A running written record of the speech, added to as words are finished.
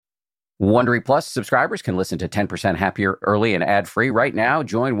Wondery Plus subscribers can listen to 10% Happier early and ad-free right now.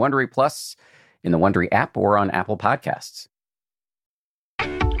 Join Wondery Plus in the Wondery app or on Apple Podcasts.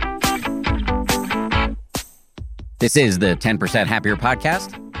 This is the 10% Happier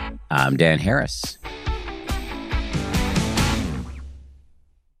podcast. I'm Dan Harris.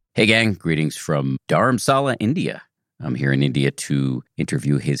 Hey, gang. Greetings from Dharamsala, India. I'm here in India to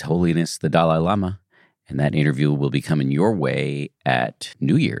interview His Holiness the Dalai Lama, and that interview will be coming your way at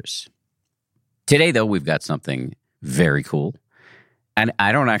New Year's. Today, though, we've got something very cool. And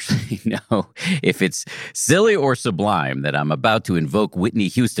I don't actually know if it's silly or sublime that I'm about to invoke Whitney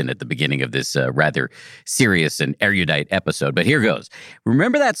Houston at the beginning of this rather serious and erudite episode. But here goes.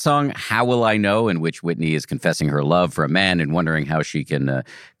 Remember that song, How Will I Know, in which Whitney is confessing her love for a man and wondering how she can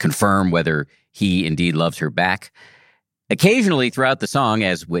confirm whether he indeed loves her back? Occasionally throughout the song,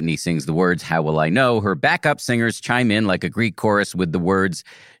 as Whitney sings the words, How Will I Know, her backup singers chime in like a Greek chorus with the words,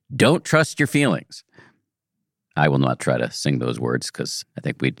 Don't trust your feelings. I will not try to sing those words because I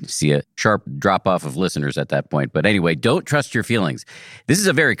think we'd see a sharp drop-off of listeners at that point. But anyway, don't trust your feelings. This is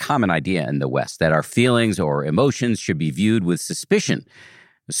a very common idea in the West, that our feelings or emotions should be viewed with suspicion,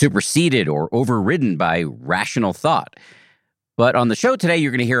 superseded or overridden by rational thought. But on the show today,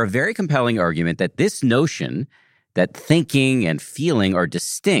 you're going to hear a very compelling argument that this notion that thinking and feeling are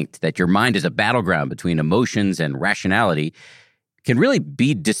distinct, that your mind is a battleground between emotions and rationality, can really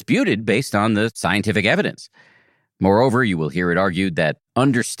be disputed based on the scientific evidence. Moreover, you will hear it argued that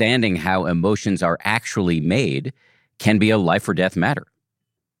understanding how emotions are actually made can be a life or death matter.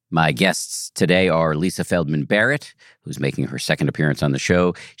 My guests today are Lisa Feldman Barrett, who's making her second appearance on the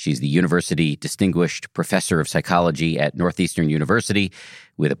show. She's the University Distinguished Professor of Psychology at Northeastern University,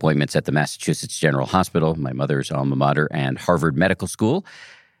 with appointments at the Massachusetts General Hospital, my mother's alma mater, and Harvard Medical School.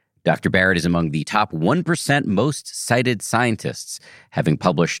 Dr. Barrett is among the top 1% most cited scientists, having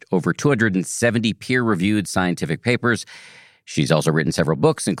published over 270 peer-reviewed scientific papers. She's also written several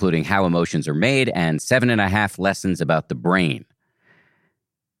books, including How Emotions Are Made and 7.5 Lessons About the Brain.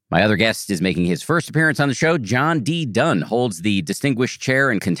 My other guest is making his first appearance on the show. John D. Dunn holds the Distinguished Chair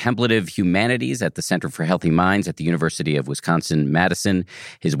in Contemplative Humanities at the Center for Healthy Minds at the University of Wisconsin-Madison.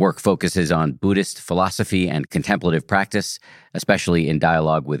 His work focuses on Buddhist philosophy and contemplative practice, especially in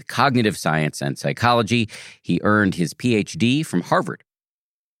dialogue with cognitive science and psychology. He earned his PhD from Harvard.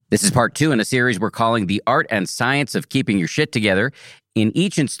 This is part 2 in a series we're calling The Art and Science of Keeping Your Shit Together. In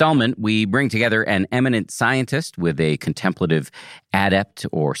each installment, we bring together an eminent scientist with a contemplative adept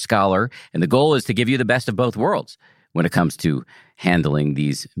or scholar, and the goal is to give you the best of both worlds when it comes to handling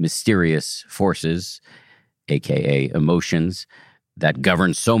these mysterious forces, aka emotions, that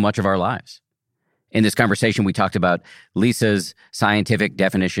govern so much of our lives. In this conversation, we talked about Lisa's scientific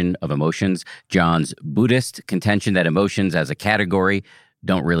definition of emotions, John's Buddhist contention that emotions as a category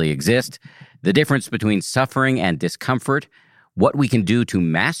don't really exist, the difference between suffering and discomfort, what we can do to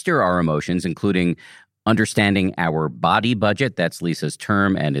master our emotions, including understanding our body budget. That's Lisa's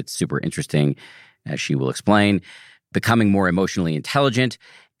term, and it's super interesting, as she will explain. Becoming more emotionally intelligent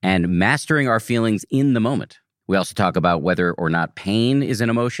and mastering our feelings in the moment. We also talk about whether or not pain is an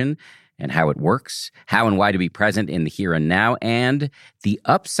emotion and how it works, how and why to be present in the here and now, and the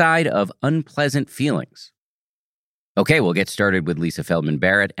upside of unpleasant feelings. Okay, we'll get started with Lisa Feldman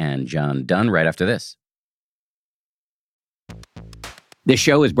Barrett and John Dunn right after this. This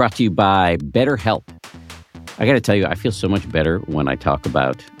show is brought to you by BetterHelp. I got to tell you, I feel so much better when I talk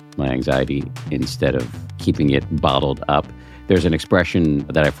about my anxiety instead of keeping it bottled up. There's an expression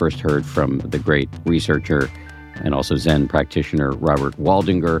that I first heard from the great researcher and also Zen practitioner Robert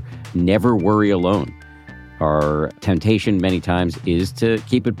Waldinger, never worry alone. Our temptation many times is to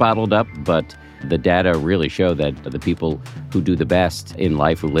keep it bottled up, but the data really show that the people who do the best in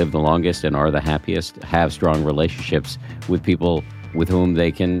life, who live the longest and are the happiest, have strong relationships with people with whom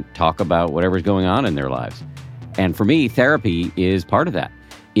they can talk about whatever's going on in their lives. And for me, therapy is part of that.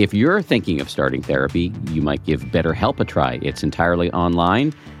 If you're thinking of starting therapy, you might give BetterHelp a try. It's entirely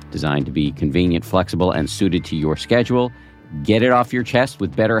online, designed to be convenient, flexible, and suited to your schedule. Get it off your chest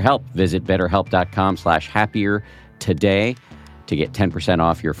with BetterHelp. Visit BetterHelp.com/happier today to get 10%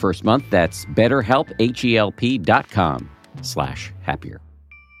 off your first month. That's BetterHelp, HELP.com/happier.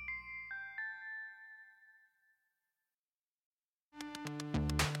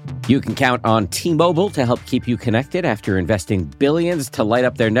 You can count on T-Mobile to help keep you connected. After investing billions to light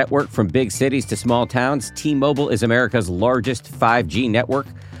up their network from big cities to small towns, T-Mobile is America's largest 5G network.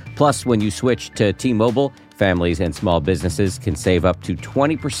 Plus, when you switch to T-Mobile, families and small businesses can save up to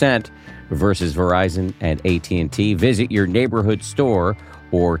 20% versus Verizon and AT&T. Visit your neighborhood store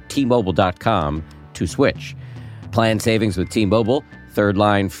or T-Mobile.com to switch. Plan savings with T-Mobile. Third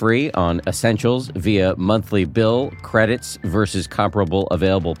line free on Essentials via monthly bill credits versus comparable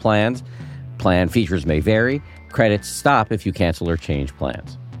available plans. Plan features may vary. Credits stop if you cancel or change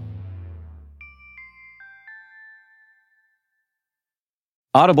plans.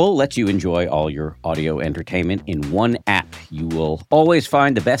 Audible lets you enjoy all your audio entertainment in one app. You will always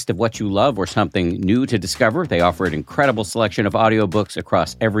find the best of what you love or something new to discover. They offer an incredible selection of audiobooks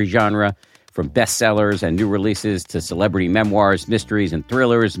across every genre, from bestsellers and new releases to celebrity memoirs, mysteries and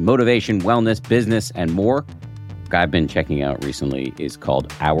thrillers, motivation, wellness, business, and more. What I've been checking out recently is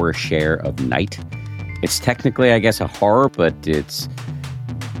called Our Share of Night. It's technically, I guess, a horror, but it's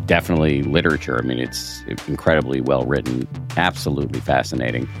definitely literature. I mean, it's incredibly well written, absolutely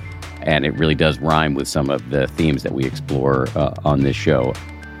fascinating, and it really does rhyme with some of the themes that we explore on this show.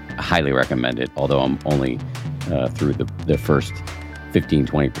 I highly recommend it, although I'm only through the first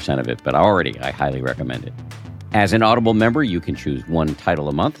 15-20% of it, but I highly recommend it. As an Audible member, you can choose one title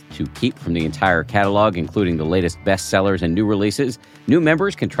a month to keep from the entire catalog, including the latest bestsellers and new releases. New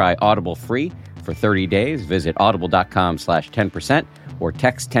members can try Audible free for 30 days. Visit audible.com/10% or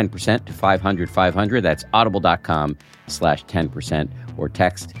text 10% to 500-500. That's audible.com/10% or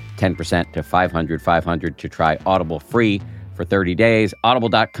text 10% to 500-500 to try Audible free for 30 days.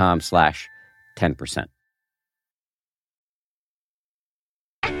 Audible.com/10%.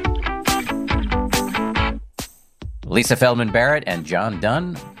 Lisa Feldman Barrett and John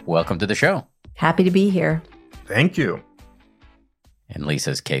Dunn, welcome to the show. Happy to be here. Thank you. In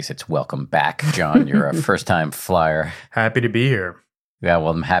Lisa's case, it's welcome back, John. You're a first-time flyer. Happy to be here. Yeah,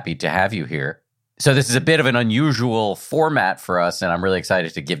 well, I'm happy to have you here. So this is a bit of an unusual format for us, and I'm really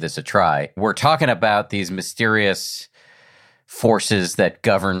excited to give this a try. We're talking about these mysterious forces that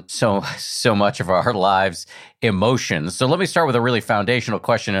govern so much of our lives, emotions. So let me start with a really foundational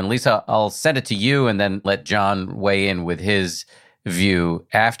question. And Lisa, I'll send it to you and then let John weigh in with his view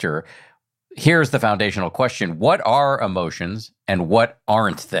after. Here's the foundational question. What are emotions and what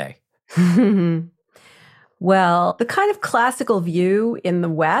aren't they? Well, the kind of classical view in the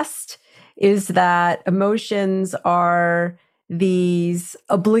West is that emotions are these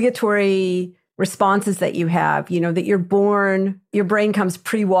obligatory responses that you have, that you're born, your brain comes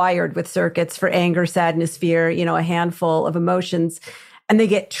pre-wired with circuits for anger, sadness, fear, a handful of emotions, and they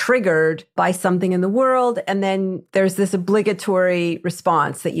get triggered by something in the world. And then there's this obligatory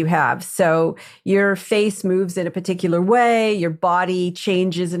response that you have. So your face moves in a particular way, your body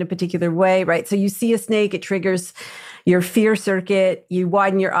changes in a particular way, right? So you see a snake, it triggers your fear circuit, you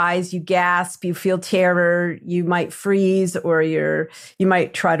widen your eyes, you gasp, you feel terror, you might freeze, or you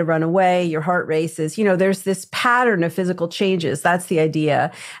might try to run away, your heart races. There's this pattern of physical changes. That's the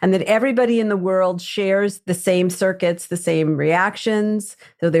idea. And that everybody in the world shares the same circuits, the same reactions,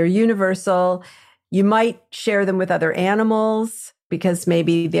 so they're universal. You might share them with other animals because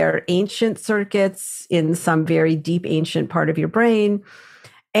maybe they're ancient circuits in some very deep ancient part of your brain.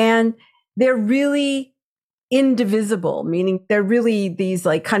 And they're really indivisible, meaning they're really these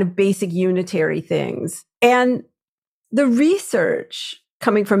kind of basic unitary things. And the research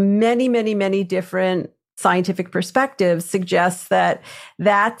coming from many, many, many different scientific perspectives suggests that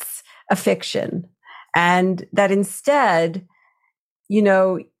that's a fiction, and that instead,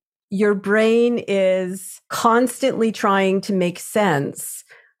 your brain is constantly trying to make sense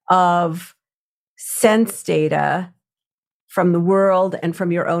of sense data from the world and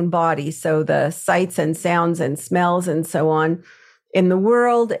from your own body. So the sights and sounds and smells and so on in the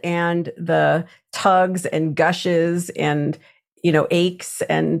world, and the tugs and gushes and, aches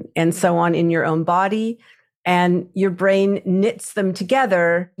and so on in your own body. And your brain knits them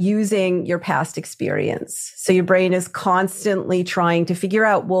together using your past experience. So your brain is constantly trying to figure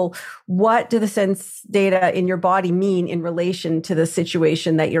out, well, what do the sense data in your body mean in relation to the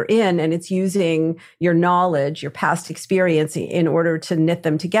situation that you're in? And it's using your knowledge, your past experience in order to knit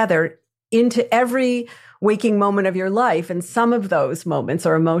them together into every waking moment of your life. And some of those moments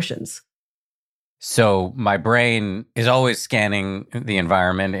are emotions. So my brain is always scanning the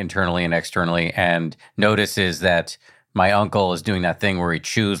environment internally and externally, and notices that my uncle is doing that thing where he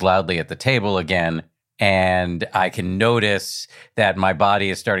chews loudly at the table again. And I can notice that my body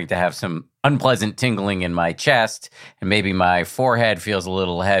is starting to have some unpleasant tingling in my chest, and maybe my forehead feels a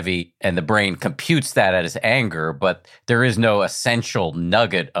little heavy, and the brain computes that as anger, but there is no essential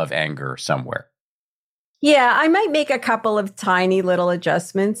nugget of anger somewhere. Yeah, I might make a couple of tiny little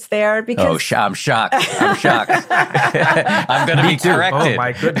adjustments there because... I'm shocked. I'm shocked. I'm going to be corrected. Oh,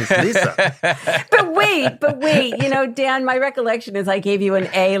 my goodness, Lisa. But wait, Dan, my recollection is I gave you an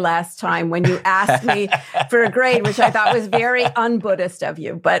A last time when you asked me for a grade, which I thought was very un-Buddhist of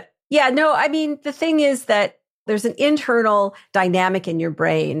you. But yeah, no, I mean, the thing is that There's an internal dynamic in your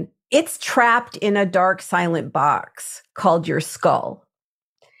brain. It's trapped in a dark, silent box called your skull.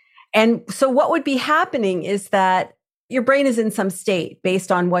 And so what would be happening is that your brain is in some state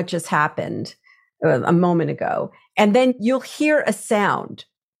based on what just happened a moment ago. And then you'll hear a sound.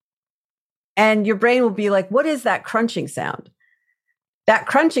 And your brain will be like, what is that crunching sound? That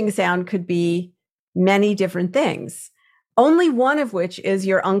crunching sound could be many different things, only one of which is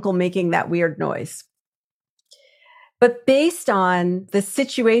your uncle making that weird noise. But based on the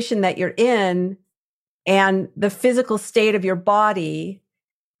situation that you're in and the physical state of your body,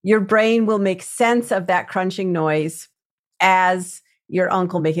 your brain will make sense of that crunching noise as your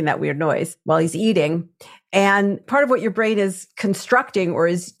uncle making that weird noise while he's eating. And part of what your brain is constructing or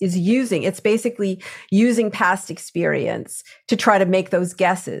is using, it's basically using past experience to try to make those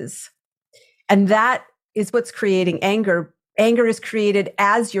guesses. And that is what's creating anger. Anger is created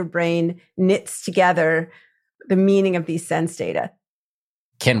as your brain knits together the meaning of these sense data.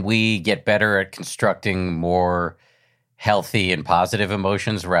 Can we get better at constructing more healthy and positive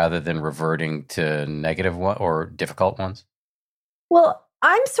emotions rather than reverting to negative or difficult ones? Well,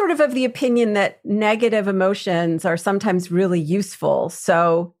 I'm sort of the opinion that negative emotions are sometimes really useful.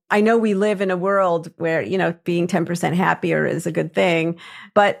 So I know we live in a world where, being 10% happier is a good thing,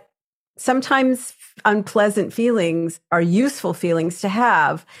 but sometimes unpleasant feelings are useful feelings to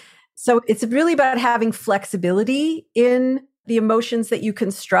have. So it's really about having flexibility in the emotions that you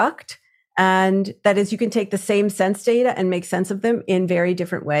construct. And that is, you can take the same sense data and make sense of them in very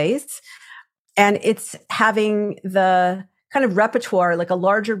different ways. And it's having the kind of repertoire, like a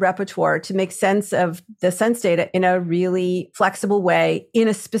larger repertoire, to make sense of the sense data in a really flexible way in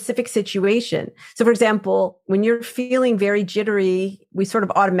a specific situation. So for example, when you're feeling very jittery, we sort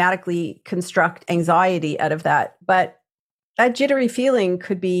of automatically construct anxiety out of that. But that jittery feeling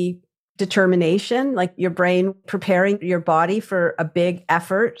could be determination, like your brain preparing your body for a big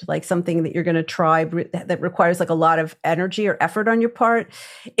effort, like something that you're going to try that requires like a lot of energy or effort on your part.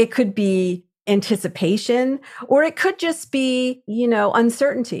 It could be anticipation, or it could just be,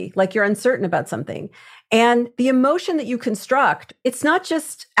 uncertainty, like you're uncertain about something. And the emotion that you construct, it's not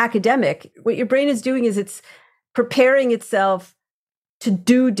just academic. What your brain is doing is it's preparing itself to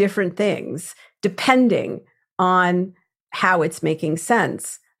do different things depending on how it's making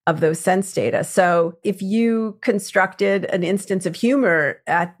sense of those sense data. So if you constructed an instance of humor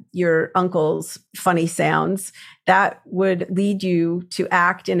at your uncle's funny sounds, that would lead you to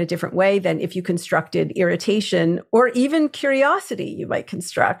act in a different way than if you constructed irritation or even curiosity you might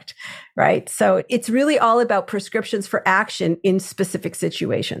construct, right? So it's really all about prescriptions for action in specific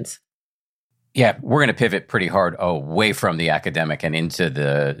situations. Yeah, we're going to pivot pretty hard away from the academic and into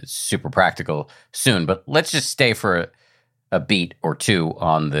the super practical soon, but let's just stay for a beat or two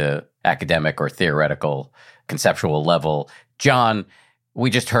on the academic or theoretical conceptual level. John, we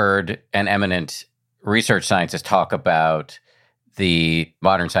just heard an eminent research scientist talk about the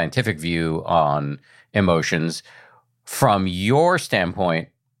modern scientific view on emotions. From your standpoint,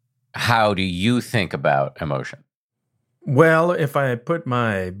 how do you think about emotion? Well, if I put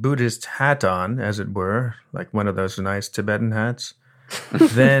my Buddhist hat on, as it were, like one of those nice Tibetan hats,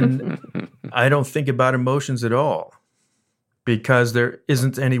 then I don't think about emotions at all, because there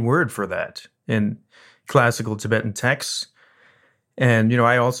isn't any word for that in classical Tibetan texts. And,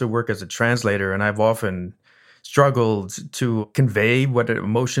 I also work as a translator, and I've often struggled to convey what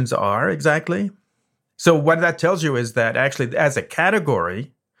emotions are exactly. So what that tells you is that actually, as a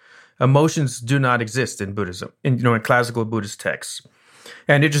category, emotions do not exist in Buddhism, in classical Buddhist texts.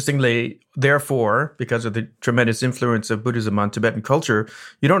 And interestingly, therefore, because of the tremendous influence of Buddhism on Tibetan culture,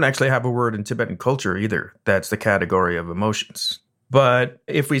 you don't actually have a word in Tibetan culture either that's the category of emotions. But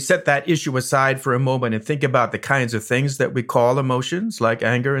if we set that issue aside for a moment and think about the kinds of things that we call emotions, like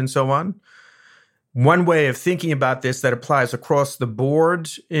anger and so on, one way of thinking about this that applies across the board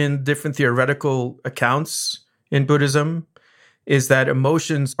in different theoretical accounts in Buddhism is that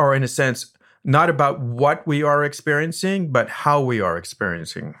emotions are, in a sense, not about what we are experiencing, but how we are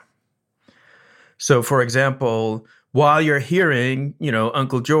experiencing. So, for example, while you're hearing,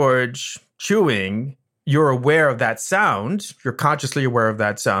 Uncle George chewing, you're aware of that sound. You're consciously aware of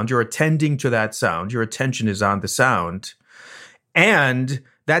that sound. You're attending to that sound. Your attention is on the sound. And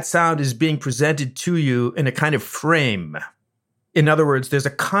that sound is being presented to you in a kind of frame. In other words, there's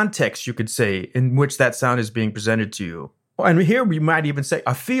a context, you could say, in which that sound is being presented to you. And here we might even say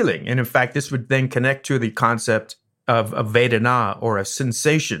a feeling. And in fact, this would then connect to the concept of a Vedana or a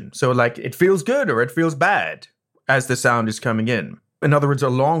sensation. So like it feels good or it feels bad as the sound is coming in. In other words,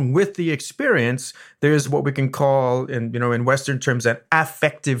 along with the experience, there's what we can call, in Western terms, an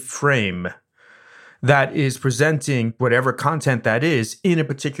affective frame. that is presenting whatever content that is in a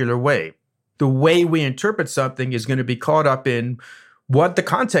particular way. The way we interpret something is going to be caught up in what the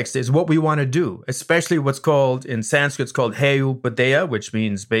context is, what we want to do, especially what's called in Sanskrit, it's called Heyupadeya, which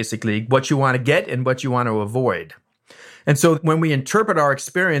means basically what you want to get and what you want to avoid. And so when we interpret our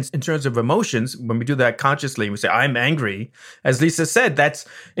experience in terms of emotions, when we do that consciously, we say, I'm angry, as Lisa said, that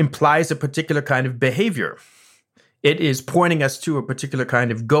implies a particular kind of behavior. It is pointing us to a particular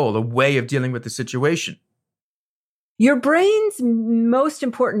kind of goal, a way of dealing with the situation. Your brain's most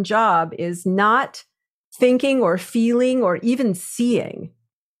important job is not thinking or feeling or even seeing.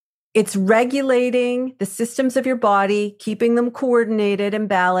 It's regulating the systems of your body, keeping them coordinated and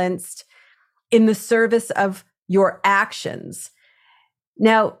balanced in the service of your actions.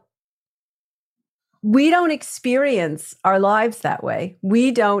 Now, we don't experience our lives that way.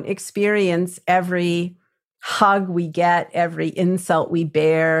 We don't experience every hug we get, every insult we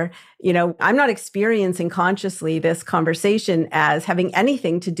bear. You know, I'm not experiencing consciously this conversation as having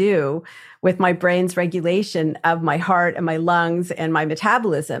anything to do with my brain's regulation of my heart and my lungs and my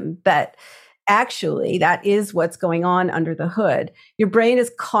metabolism. But actually, that is what's going on under the hood. Your brain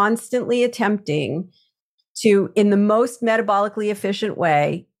is constantly attempting to, in the most metabolically efficient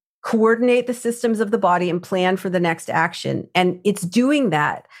way, coordinate the systems of the body and plan for the next action. And it's doing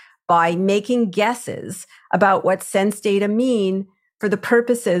that by making guesses about what sense data mean for the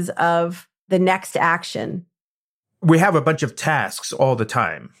purposes of the next action. We have a bunch of tasks all the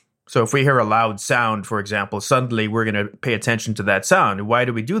time. So if we hear a loud sound, for example, suddenly we're going to pay attention to that sound. And why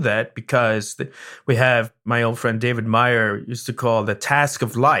do we do that? Because we have, my old friend David Meyer used to call the task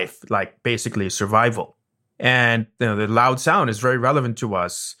of life, like basically survival. And the loud sound is very relevant to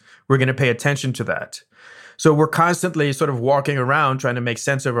us. We're going to pay attention to that. So we're constantly sort of walking around trying to make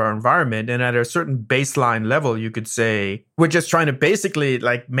sense of our environment. And at a certain baseline level, you could say, we're just trying to basically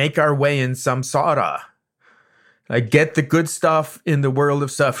like make our way in samsara. Like get the good stuff in the world of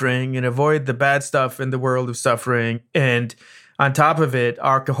suffering and avoid the bad stuff in the world of suffering. And on top of it,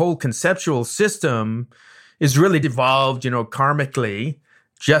 our whole conceptual system is really evolved, karmically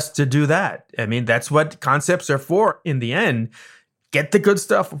just to do that. I mean, that's what concepts are for in the end. Get the good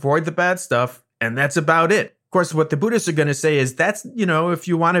stuff, avoid the bad stuff. And that's about it. Of course, what the Buddhists are going to say is that's, if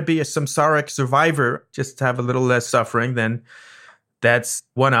you want to be a samsaric survivor, just to have a little less suffering, then that's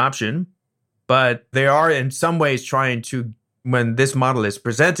one option. But they are in some ways trying to, when this model is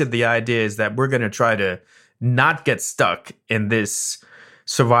presented, the idea is that we're going to try to not get stuck in this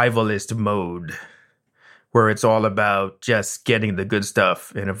survivalist mode where it's all about just getting the good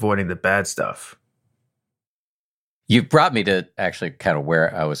stuff and avoiding the bad stuff. You brought me to actually kind of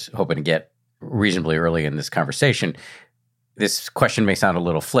where I was hoping to get reasonably early in this conversation. This question may sound a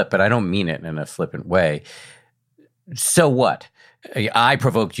little flip, but I don't mean it in a flippant way. So what? I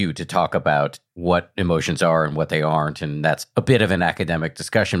provoked you to talk about what emotions are and what they aren't, and that's a bit of an academic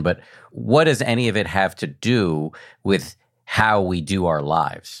discussion, but what does any of it have to do with how we do our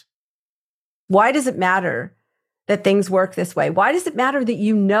lives? Why does it matter that things work this way? Why does it matter that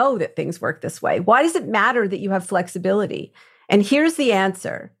you know that things work this way? Why does it matter that you have flexibility? And here's the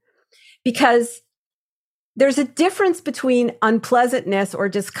answer. Because there's a difference between unpleasantness or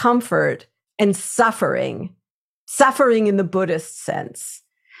discomfort and suffering. Suffering in the Buddhist sense.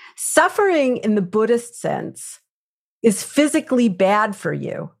 Suffering in the Buddhist sense is physically bad for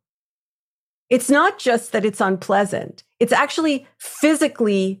you. It's not just that it's unpleasant. It's actually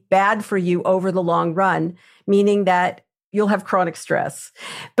physically bad for you over the long run, meaning that you'll have chronic stress.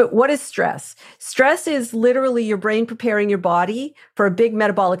 But what is stress? Stress is literally your brain preparing your body for a big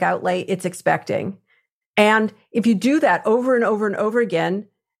metabolic outlay it's expecting. And if you do that over and over and over again,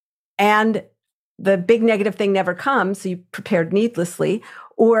 and the big negative thing never comes, so you prepared needlessly,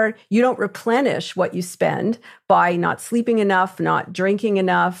 or you don't replenish what you spend by not sleeping enough, not drinking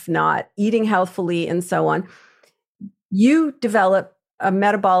enough, not eating healthfully, and so on, you develop a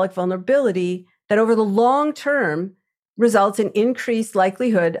metabolic vulnerability that over the long term results in increased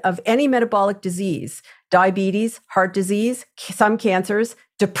likelihood of any metabolic disease, diabetes, heart disease, some cancers,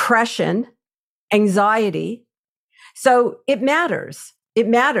 depression, anxiety. So it matters. It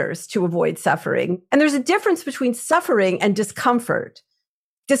matters to avoid suffering. And there's a difference between suffering and discomfort.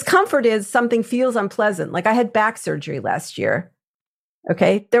 Discomfort is something feels unpleasant. Like I had back surgery last year.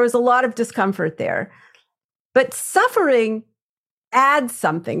 Okay. There was a lot of discomfort there. But suffering adds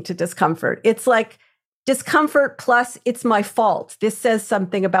something to discomfort. It's like discomfort plus it's my fault. This says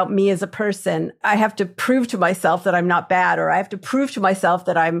something about me as a person. I have to prove to myself that I'm not bad, or I have to prove to myself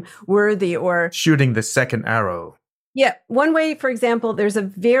that I'm worthy, or shooting the second arrow. Yeah. One way, for example, there's a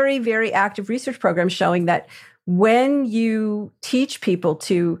very, very active research program showing that when you teach people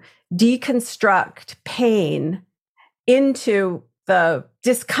to deconstruct pain into the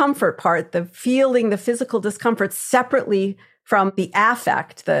discomfort part, the feeling, the physical discomfort separately from the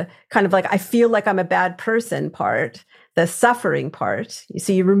affect, the kind of like, I feel like I'm a bad person part, the suffering part.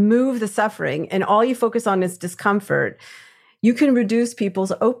 So you remove the suffering and all you focus on is discomfort. You can reduce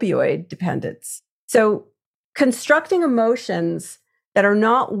people's opioid dependence. So constructing emotions that are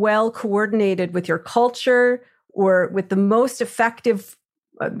not well coordinated with your culture or with the most effective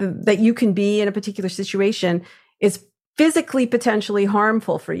that you can be in a particular situation is physically potentially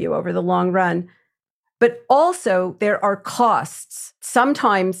harmful for you over the long run. But also there are costs.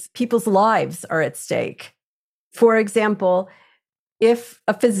 Sometimes people's lives are at stake. For example, if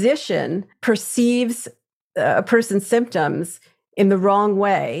a physician perceives a person's symptoms in the wrong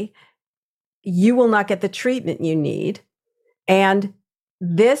way, you will not get the treatment you need. And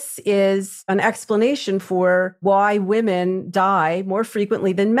this is an explanation for why women die more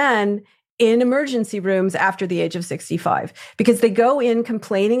frequently than men in emergency rooms after the age of 65, because they go in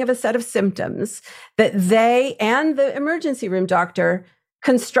complaining of a set of symptoms that they and the emergency room doctor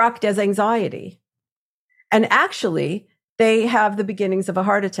construct as anxiety. And actually, they have the beginnings of a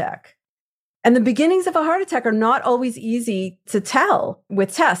heart attack. And the beginnings of a heart attack are not always easy to tell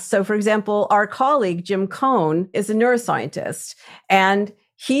with tests. So, for example, our colleague, Jim Cohn, is a neuroscientist. And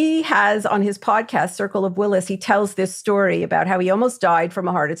he has on his podcast, Circle of Willis, he tells this story about how he almost died from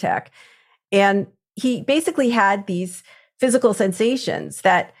a heart attack. And he basically had these physical sensations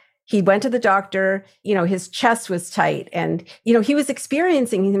that he went to the doctor, his chest was tight and, he was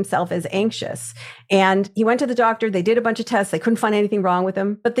experiencing himself as anxious. And he went to the doctor, they did a bunch of tests, they couldn't find anything wrong with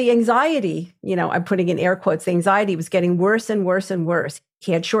him. But the anxiety, I'm putting in air quotes, the anxiety was getting worse and worse and worse.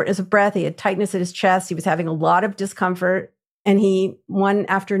 He had shortness of breath, he had tightness in his chest, he was having a lot of discomfort. And he, one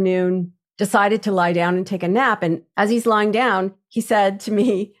afternoon, decided to lie down and take a nap. And as he's lying down, he said to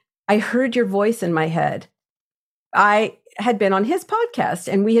me, I heard your voice in my head. I had been on his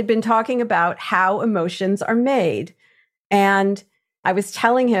podcast and we had been talking about how emotions are made. And I was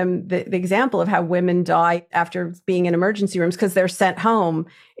telling him the example of how women die after being in emergency rooms because they're sent home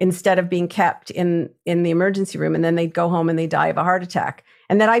instead of being kept in the emergency room. And then they go home and they die of a heart attack.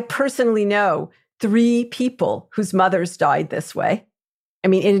 And that I personally know 3 people whose mothers died this way. I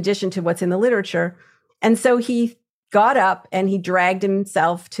mean, in addition to what's in the literature. And so he got up and he dragged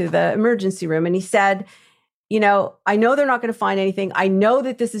himself to the emergency room and he said, I know they're not going to find anything. I know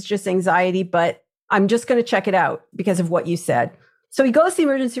that this is just anxiety, but I'm just going to check it out because of what you said. So he goes to the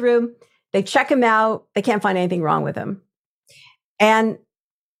emergency room. They check him out. They can't find anything wrong with him. And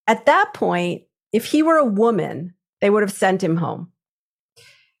at that point, if he were a woman, they would have sent him home.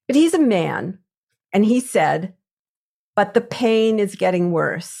 But he's a man. And he said, but the pain is getting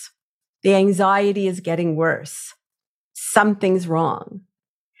worse. The anxiety is getting worse. Something's wrong.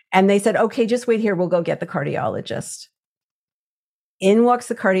 And they said, okay, just wait here. We'll go get the cardiologist. In walks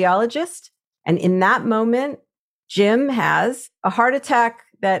the cardiologist. And in that moment, Jim has a heart attack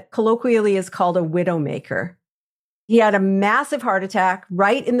that colloquially is called a widowmaker. He had a massive heart attack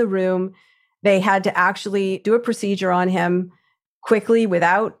right in the room. They had to actually do a procedure on him quickly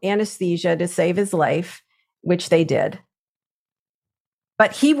without anesthesia to save his life, which they did.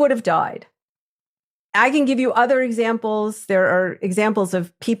 But he would have died. I can give you other examples. There are examples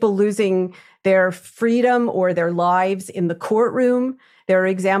of people losing their freedom or their lives in the courtroom. There are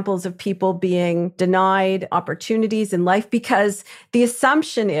examples of people being denied opportunities in life because the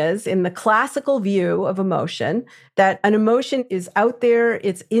assumption is, in the classical view of emotion, that an emotion is out there,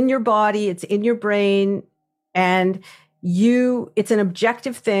 it's in your body, it's in your brain, and it's an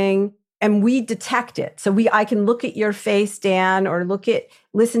objective thing. And we detect it. So I can look at your face, Dan, or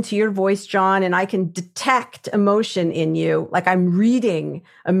listen to your voice, John, and I can detect emotion in you. Like I'm reading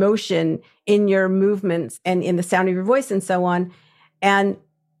emotion in your movements and in the sound of your voice and so on. And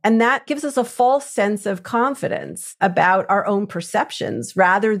that gives us a false sense of confidence about our own perceptions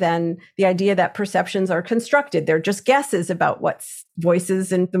rather than the idea that perceptions are constructed. They're just guesses about what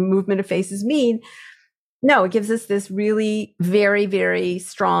voices and the movement of faces mean. No, it gives us this really very, very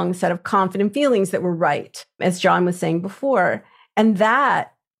strong set of confident feelings that we're right, as John was saying before. And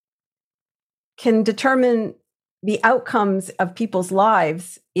that can determine the outcomes of people's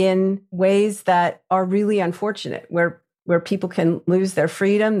lives in ways that are really unfortunate, where people can lose their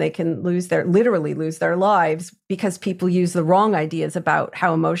freedom, they can literally lose their lives because people use the wrong ideas about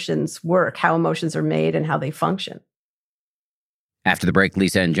how emotions work, how emotions are made, and how they function. After the break,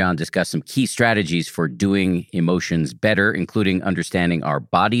 Lisa and John discuss some key strategies for doing emotions better, including understanding our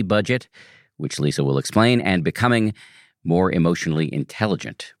body budget, which Lisa will explain, and becoming more emotionally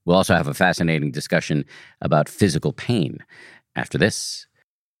intelligent. We'll also have a fascinating discussion about physical pain after this.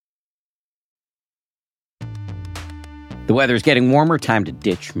 The weather's getting warmer, time to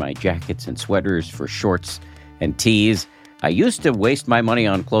ditch my jackets and sweaters for shorts and tees. I used to waste my money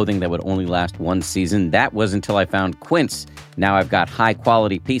on clothing that would only last one season. That was until I found Quince. Now I've got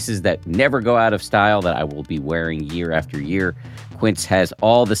high-quality pieces that never go out of style that I will be wearing year after year. Quince has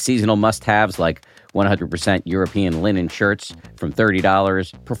all the seasonal must-haves like 100% European linen shirts from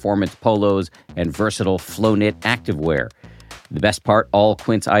 $30, performance polos, and versatile flow-knit activewear. The best part, all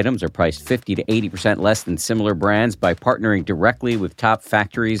Quince items are priced 50 to 80% less than similar brands. By partnering directly with top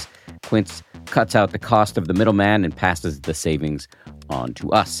factories, Quince cuts out the cost of the middleman and passes the savings on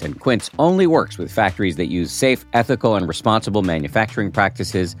to us. And Quince only works with factories that use safe, ethical, and responsible manufacturing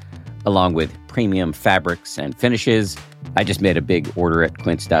practices, along with premium fabrics and finishes. I just made a big order at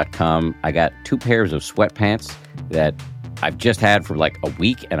quince.com. I got 2 pairs of sweatpants that I've just had for like a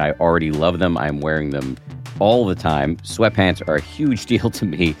week, and I already love them. I'm wearing them all the time. Sweatpants are a huge deal to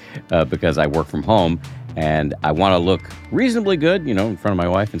me because I work from home and I want to look reasonably good, in front of my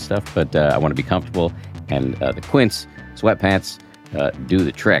wife and stuff, but I want to be comfortable. And the Quince sweatpants do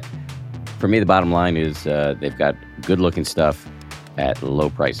the trick. For me, the bottom line is they've got good-looking stuff at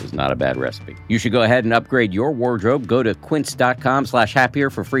low prices. Not a bad recipe. You should go ahead and upgrade your wardrobe. Go to quince.com/happier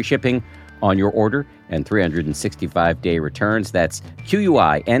for free shipping on your order and 365-day returns. That's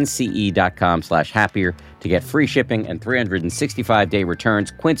QUINCE.com/happier to get free shipping and 365-day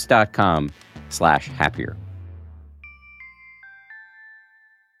returns. Quince.com/happier.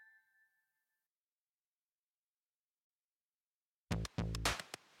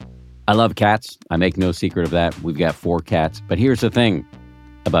 I love cats. I make no secret of that. We've got 4 cats. But here's the thing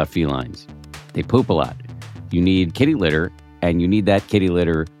about felines. They poop a lot. You need kitty litter, and you need that kitty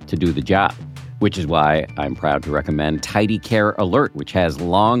litter to do the job, which is why I'm proud to recommend Tidy Care Alert, which has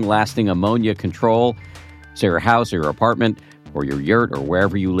long-lasting ammonia control, so your house or your apartment or your yurt or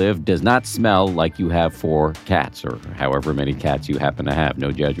wherever you live does not smell like you have 4 cats or however many cats you happen to have. No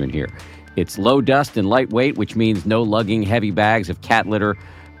judgment here. It's low dust and lightweight, which means no lugging heavy bags of cat litter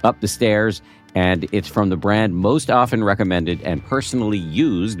up the stairs, and it's from the brand most often recommended and personally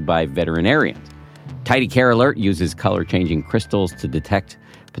used by veterinarians. Tidy Care Alert uses color-changing crystals to detect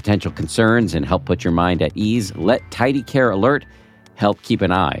potential concerns and help put your mind at ease. Let Tidy Care Alert help keep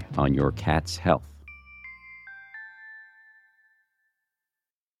an eye on your cat's health.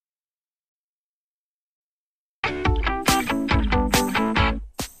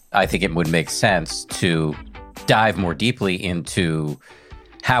 I think it would make sense to dive more deeply into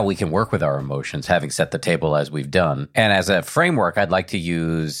how we can work with our emotions, having set the table as we've done. And as a framework, I'd like to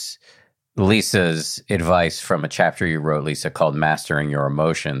use Lisa's advice from a chapter you wrote, Lisa, called Mastering Your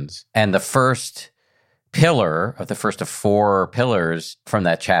Emotions. And the first pillar of the first of 4 pillars from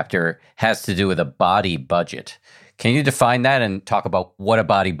that chapter has to do with a body budget. Can you define that and talk about what a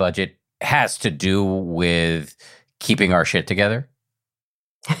body budget has to do with keeping our shit together?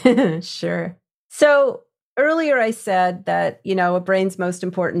 Sure. So earlier I said that, a brain's most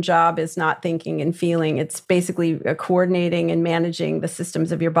important job is not thinking and feeling. It's basically coordinating and managing the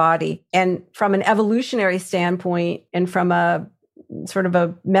systems of your body. And from an evolutionary standpoint and from a sort of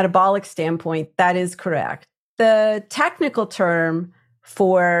a metabolic standpoint, that is correct. The technical term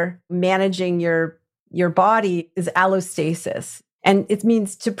for managing your body is allostasis. And it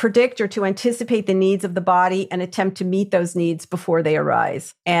means to predict or to anticipate the needs of the body and attempt to meet those needs before they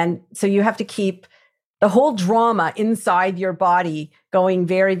arise. And so you have to keep the whole drama inside your body going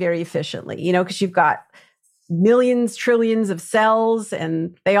very, very efficiently, because you've got millions, trillions of cells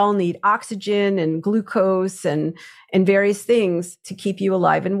and they all need oxygen and glucose and various things to keep you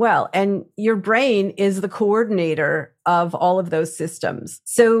alive and well. And your brain is the coordinator of all of those systems.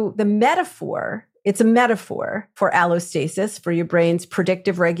 So it's a metaphor for allostasis, for your brain's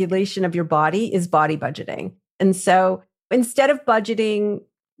predictive regulation of your body, is body budgeting. And so instead of budgeting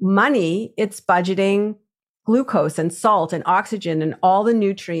money, it's budgeting glucose and salt and oxygen and all the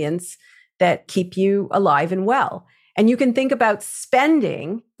nutrients that keep you alive and well. And you can think about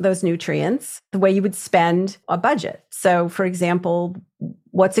spending those nutrients the way you would spend a budget. So, for example,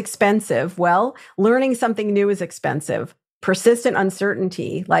 what's expensive? Well, learning something new is expensive. Persistent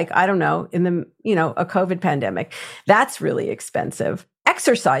uncertainty, like, I don't know, in the, a COVID pandemic, that's really expensive.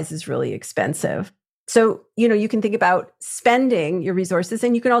 Exercise is really expensive. So, you can think about spending your resources,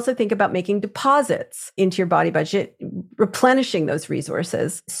 and you can also think about making deposits into your body budget, replenishing those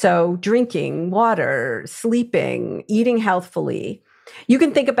resources. So drinking water, sleeping, eating healthfully. You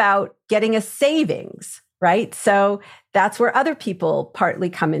can think about getting a savings right? So that's where other people partly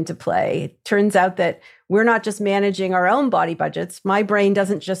come into play. It turns out that we're not just managing our own body budgets. My brain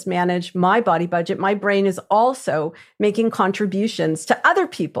doesn't just manage my body budget. My brain is also making contributions to other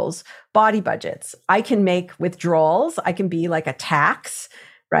people's body budgets. I can make withdrawals. I can be like a tax,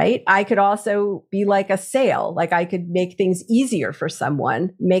 right? I could also be like a sale. Like I could make things easier for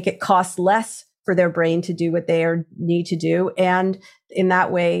someone, make it cost less for their brain to do what they need to do. And in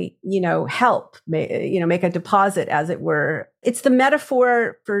that way, help, make a deposit, as it were. It's the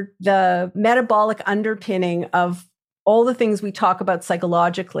metaphor for the metabolic underpinning of all the things we talk about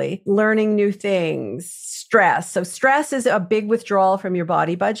psychologically, learning new things, stress. So stress is a big withdrawal from your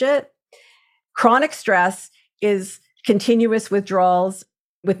body budget. Chronic stress is continuous withdrawals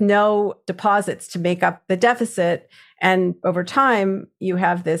with no deposits to make up the deficit. And over time, you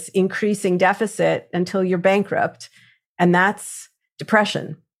have this increasing deficit until you're bankrupt. And that's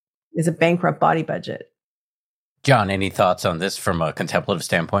depression, is a bankrupt body budget. John, any thoughts on this from a contemplative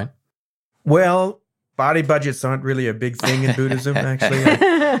standpoint? Well, body budgets aren't really a big thing in Buddhism, actually.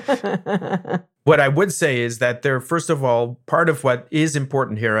 What I would say is that they're, first of all, part of what is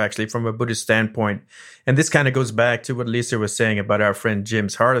important here, actually, from a Buddhist standpoint, and this kind of goes back to what Lisa was saying about our friend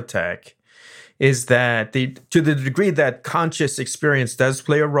Jim's heart attack, is that to the degree that conscious experience does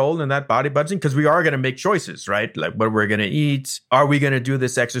play a role in that body budgeting, because we are going to make choices, right? Like what we're going to eat, are we going to do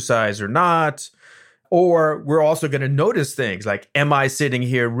this exercise or not? Or we're also going to notice things like, am I sitting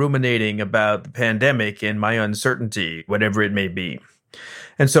here ruminating about the pandemic and my uncertainty, whatever it may be?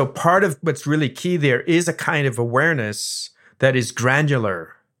 And so part of what's really key there is a kind of awareness that is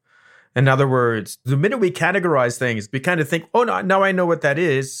granular. In other words, the minute we categorize things, we kind of think, oh, no, now I know what that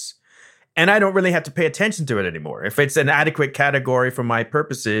is. And I don't really have to pay attention to it anymore. If it's an adequate category for my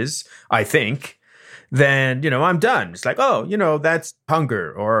purposes, I think, then, I'm done. It's like, oh, that's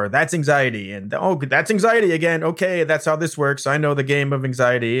hunger or that's anxiety. And oh, that's anxiety again. Okay, that's how this works. I know the game of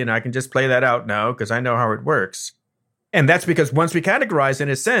anxiety and I can just play that out now because I know how it works. And that's because once we categorize, in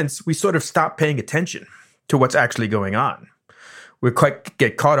a sense, we sort of stop paying attention to what's actually going on. We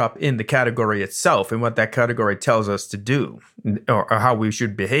get caught up in the category itself and what that category tells us to do or how we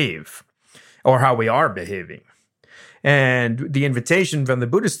should behave or how we are behaving. And the invitation from the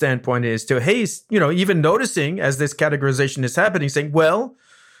Buddhist standpoint is to, hey, even noticing as this categorization is happening, saying, well,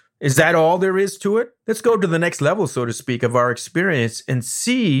 is that all there is to it? Let's go to the next level, so to speak, of our experience and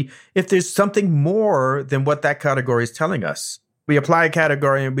see if there's something more than what that category is telling us. We apply a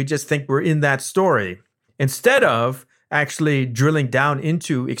category and we just think we're in that story instead of actually drilling down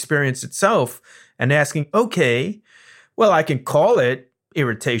into experience itself and asking, okay, well, I can call it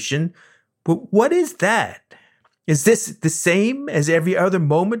irritation, but what is that? Is this the same as every other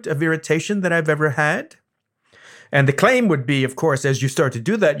moment of irritation that I've ever had? And the claim would be, of course, as you start to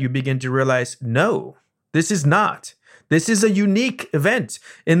do that, you begin to realize, no, this is not. This is a unique event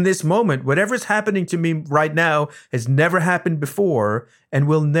in this moment. Whatever's happening to me right now has never happened before and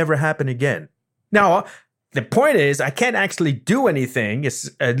will never happen again. Now, the point is, I can't actually do anything,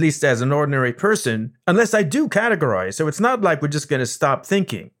 at least as an ordinary person, unless I do categorize. So it's not like we're just going to stop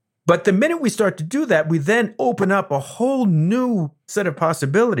thinking. But the minute we start to do that, we then open up a whole new set of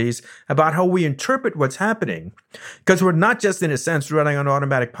possibilities about how we interpret what's happening. Because we're not just, in a sense, running on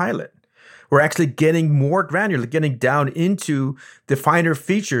automatic pilot. We're actually getting more granular, getting down into the finer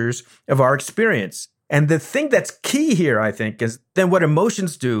features of our experience. And the thing that's key here, I think, is then what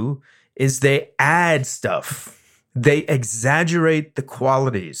emotions do is they add stuff. They exaggerate the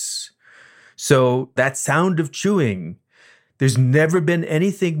qualities. So that sound of chewing, there's never been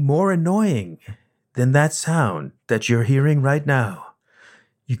anything more annoying than that sound that you're hearing right now.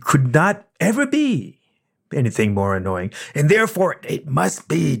 You could not ever be anything more annoying. And therefore, it must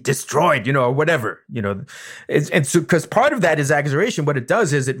be destroyed, or whatever, And so, because part of that is exaggeration, what it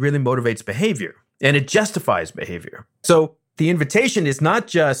does is it really motivates behavior and it justifies behavior. So the invitation is not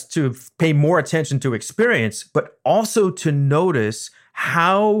just to pay more attention to experience, but also to notice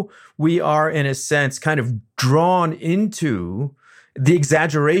how we are, in a sense, kind of drawn into the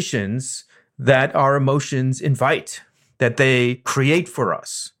exaggerations that our emotions invite, that they create for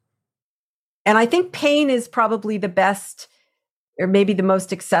us. And I think pain is probably the best, or maybe the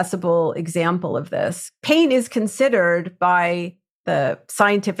most accessible example of this. Pain is considered by the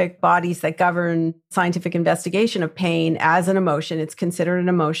scientific bodies that govern scientific investigation of pain as an emotion. It's considered an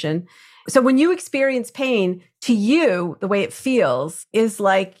emotion. So when you experience pain, to you, the way it feels is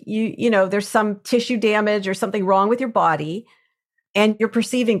like there's some tissue damage or something wrong with your body, and you're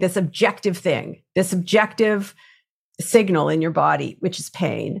perceiving this objective thing, this objective signal in your body, which is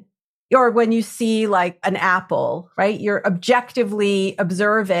pain. or when you see like an apple, right? You're objectively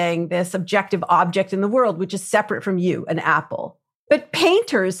observing this objective object in the world, which is separate from you, an apple. But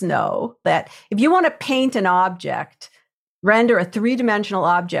painters know that if you want to paint an object, render a 3-dimensional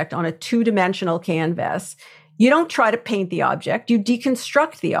object on a 2-dimensional canvas, you don't try to paint the object, you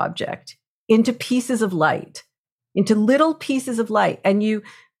deconstruct the object into pieces of light, into little pieces of light, and you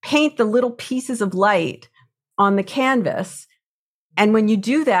paint the little pieces of light on the canvas. And when you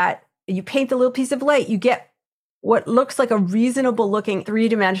do that, you paint the little piece of light, you get what looks like a reasonable looking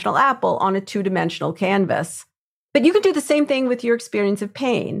 3-dimensional apple on a 2-dimensional canvas. But you can do the same thing with your experience of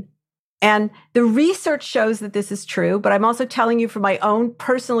pain. And the research shows that this is true, but I'm also telling you from my own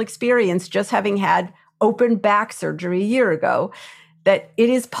personal experience, just having had open back surgery a year ago, that it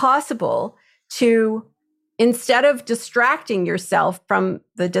is possible to, instead of distracting yourself from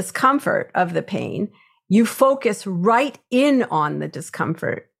the discomfort of the pain, you focus right in on the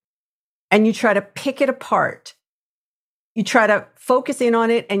discomfort and you try to pick it apart. You try to focus in on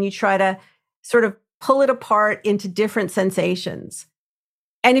it and you try to sort of pull it apart into different sensations.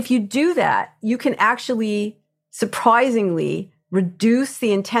 And if you do that, you can actually surprisingly reduce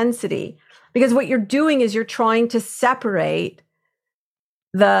the intensity, because what you're doing is you're trying to separate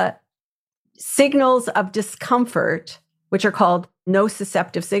the signals of discomfort, which are called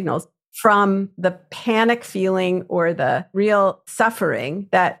nociceptive signals, from the panic feeling or the real suffering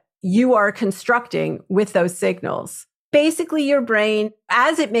that you are constructing with those signals. Basically, your brain,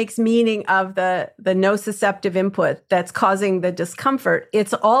 as it makes meaning of the nociceptive input that's causing the discomfort,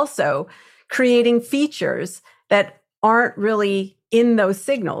 it's also creating features that aren't really in those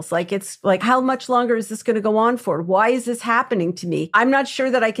signals. Like, it's like, how much longer is this going to go on for? Why is this happening to me? I'm not sure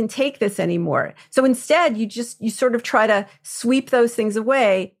that I can take this anymore. So instead, you sort of try to sweep those things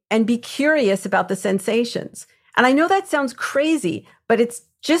away and be curious about the sensations. And I know that sounds crazy, but it's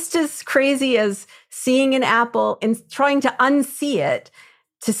just as crazy as seeing an apple and trying to unsee it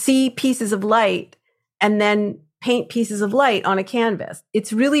to see pieces of light and then paint pieces of light on a canvas.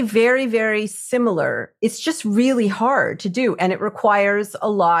 It's really very, very similar. It's just really hard to do. And it requires a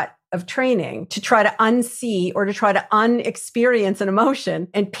lot of training to try to unsee or to try to unexperience an emotion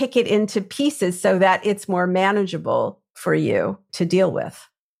and pick it into pieces so that it's more manageable for you to deal with.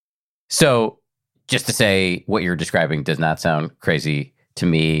 So just to say, what you're describing does not sound crazy to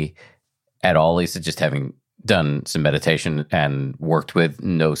me at all, Lisa, just having done some meditation and worked with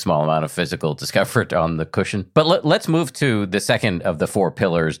no small amount of physical discomfort on the cushion. But let's move to the second of the 4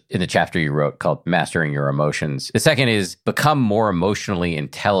 pillars in the chapter you wrote called Mastering Your Emotions. The second is become more emotionally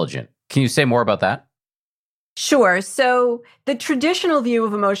intelligent. Can you say more about that? Sure. So the traditional view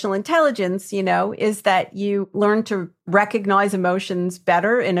of emotional intelligence, is that you learn to recognize emotions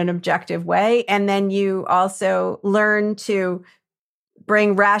better in an objective way. And then you also learn to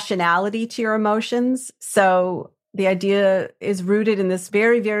bring rationality to your emotions. So the idea is rooted in this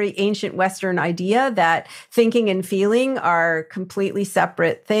very, very ancient Western idea that thinking and feeling are completely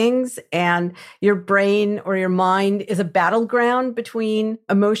separate things. And your brain or your mind is a battleground between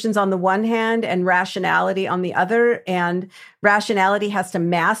emotions on the one hand and rationality on the other. And rationality has to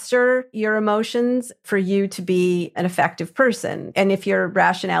master your emotions for you to be an effective person. And if your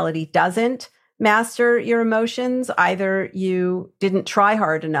rationality doesn't master your emotions, either you didn't try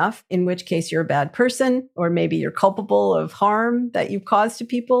hard enough, in which case you're a bad person, or maybe you're culpable of harm that you've caused to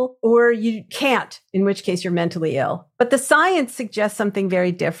people, or you can't, in which case you're mentally ill. But the science suggests something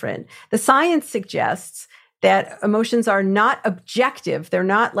very different. The science suggests that emotions are not objective. They're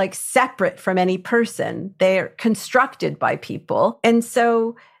not like separate from any person. They're constructed by people. And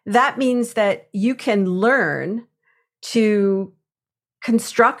so that means that you can learn to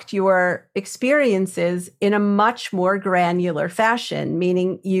construct your experiences in a much more granular fashion,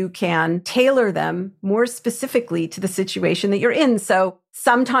 meaning you can tailor them more specifically to the situation that you're in. So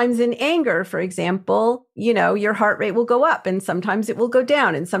sometimes in anger, for example, your heart rate will go up and sometimes it will go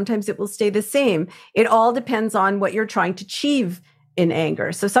down and sometimes it will stay the same. It all depends on what you're trying to achieve in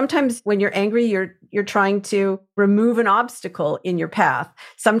anger. So sometimes when you're angry, you're trying to remove an obstacle in your path.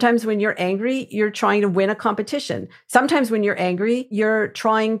 Sometimes when you're angry, you're trying to win a competition. Sometimes when you're angry, you're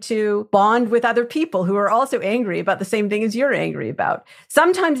trying to bond with other people who are also angry about the same thing as you're angry about.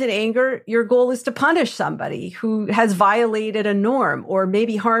 Sometimes in anger, your goal is to punish somebody who has violated a norm or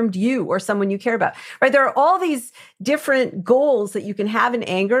maybe harmed you or someone you care about, right? There are all these different goals that you can have in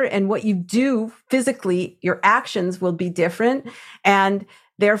anger, and what you do physically, your actions will be different. And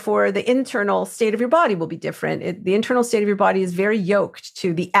therefore, the internal state of your body will be different. The internal state of your body is very yoked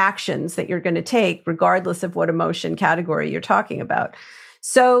to the actions that you're going to take, regardless of what emotion category you're talking about.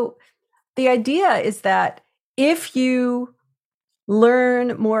 So the idea is that if you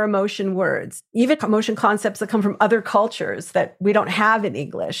learn more emotion words, even emotion concepts that come from other cultures that we don't have in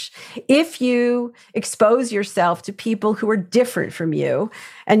English. If you expose yourself to people who are different from you,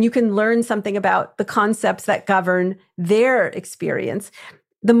 and you can learn something about the concepts that govern their experience,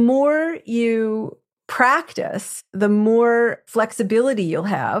 the more you practice, the more flexibility you'll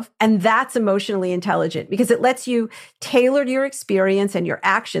have. And that's emotionally intelligent because it lets you tailor your experience and your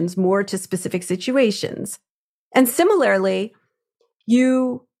actions more to specific situations. And similarly,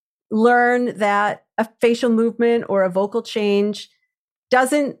 you learn that a facial movement or a vocal change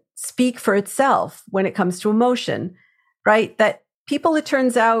doesn't speak for itself when it comes to emotion, right? That people, it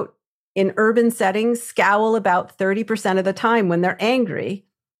turns out, in urban settings, scowl about 30% of the time when they're angry.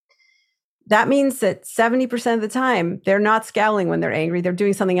 That means that 70% of the time, they're not scowling when they're angry. They're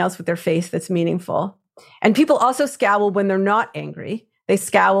doing something else with their face that's meaningful. And people also scowl when they're not angry. They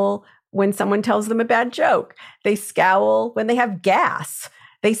scowl when someone tells them a bad joke. They scowl when they have gas.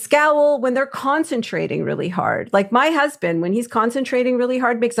 They scowl when they're concentrating really hard. Like my husband, when he's concentrating really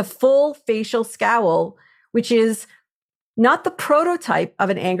hard, makes a full facial scowl, which is not the prototype of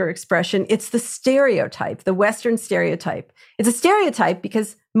an anger expression. It's the stereotype, the Western stereotype. It's a stereotype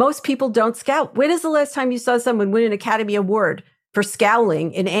because most people don't scowl. When is the last time you saw someone win an Academy Award for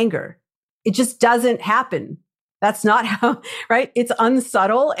scowling in anger? It just doesn't happen. That's not how, right? It's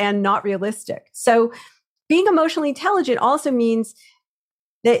unsubtle and not realistic. So being emotionally intelligent also means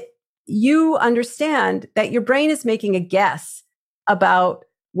that you understand that your brain is making a guess about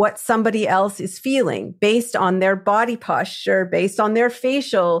what somebody else is feeling based on their body posture, based on their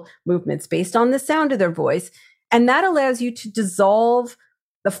facial movements, based on the sound of their voice. And that allows you to dissolve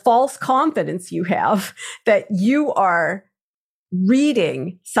the false confidence you have that you are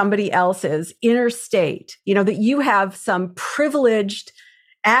reading somebody else's inner state, that you have some privileged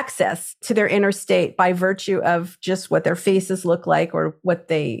access to their inner state by virtue of just what their faces look like or what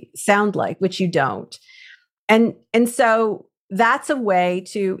they sound like, which you don't. And so that's a way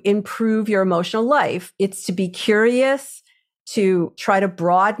to improve your emotional life. It's to be curious, to try to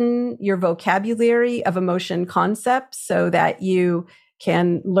broaden your vocabulary of emotion concepts so that you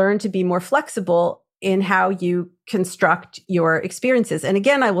can learn to be more flexible in how you construct your experiences. And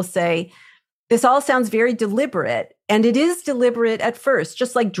again, I will say, this all sounds very deliberate, and it is deliberate at first,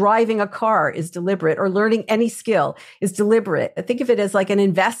 just like driving a car is deliberate or learning any skill is deliberate. I think of it as like an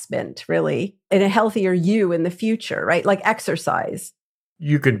investment, really, in a healthier you in the future, right? Like exercise.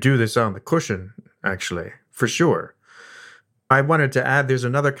 You could do this on the cushion, actually, for sure. I wanted to add, there's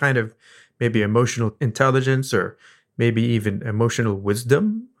another kind of maybe emotional intelligence or maybe even emotional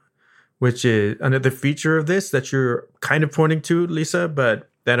wisdom, which is another feature of this that you're kind of pointing to, Lisa, but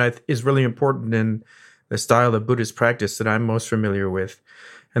that is really important in the style of Buddhist practice that I'm most familiar with.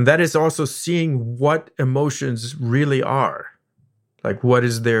 And that is also seeing what emotions really are, like what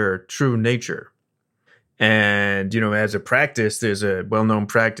is their true nature. And, as a practice, there's a well-known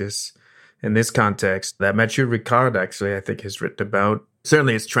practice in this context that Matthieu Ricard actually, I think, has written about.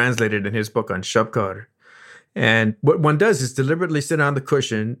 Certainly it's translated in his book on Shabkar. And what one does is deliberately sit on the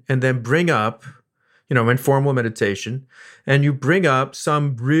cushion and then bring up, in formal meditation, and you bring up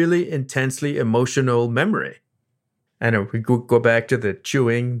some really intensely emotional memory. I know we go back to the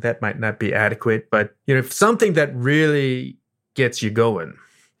chewing, that might not be adequate, but, something that really gets you going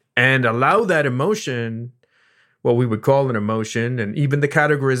and allow that emotion, what we would call an emotion, and even the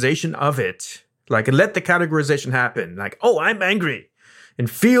categorization of it, like let the categorization happen, like, oh, I'm angry, and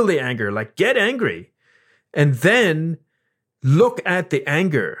feel the anger, like get angry. And then look at the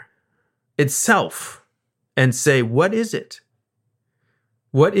anger itself and say, what is it?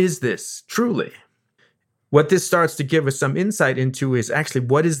 What is this truly? What this starts to give us some insight into is actually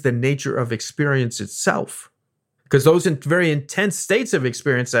what is the nature of experience itself? Because those very intense states of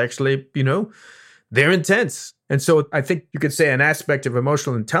experience actually, they're intense. And so I think you could say an aspect of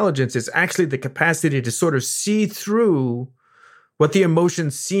emotional intelligence is actually the capacity to sort of see through what the emotion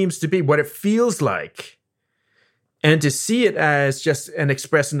seems to be, what it feels like, and to see it as just an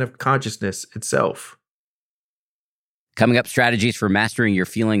expression of consciousness itself. Coming up, strategies for mastering your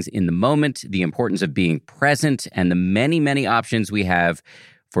feelings in the moment, the importance of being present, and the many, many options we have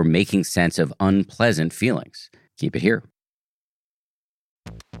for making sense of unpleasant feelings. Keep it here.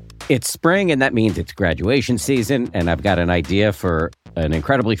 It's spring, and that means it's graduation season, and I've got an idea for an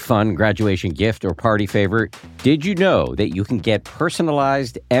incredibly fun graduation gift or party favor. Did you know that you can get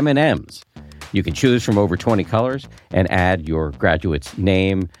personalized M&Ms? You can choose from over 20 colors and add your graduate's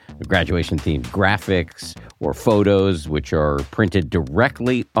name, graduation-themed graphics, or photos, which are printed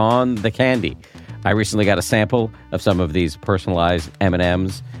directly on the candy. I recently got a sample of some of these personalized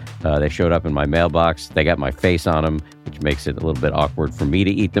M&Ms, They showed up in my mailbox. They got my face on them, which makes it a little bit awkward for me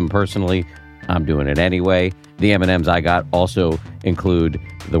to eat them personally. I'm doing it anyway. The M&Ms I got also include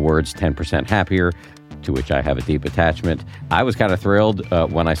the words 10% happier, to which I have a deep attachment. I was kind of thrilled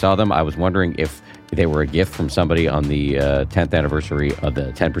when I saw them. I was wondering if they were a gift from somebody on the 10th anniversary of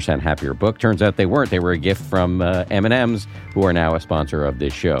the 10% Happier book. Turns out they weren't. They were a gift from M&Ms, who are now a sponsor of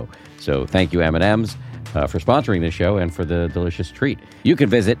this show. So thank you, M&Ms, for sponsoring this show and for the delicious treat. You can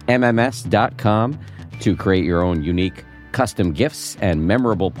visit MMS.com to create your own unique custom gifts and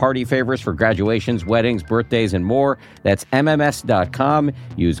memorable party favors for graduations, weddings, birthdays, and more. That's MMS.com.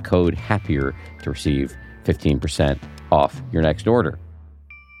 Use code HAPPIER to receive 15% off your next order.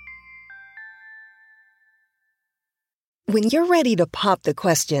 When you're ready to pop the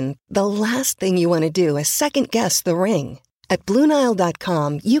question, the last thing you want to do is second-guess the ring. At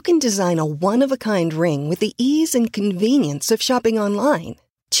BlueNile.com, you can design a one-of-a-kind ring with the ease and convenience of shopping online.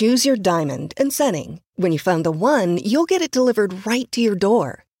 Choose your diamond and setting. When you find the one, you'll get it delivered right to your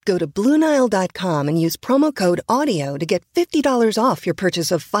door. Go to BlueNile.com and use promo code AUDIO to get $50 off your purchase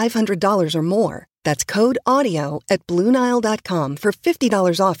of $500 or more. That's code AUDIO at BlueNile.com for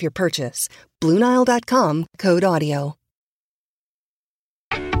 $50 off your purchase. BlueNile.com, code AUDIO.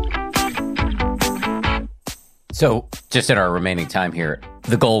 So, just in our remaining time here,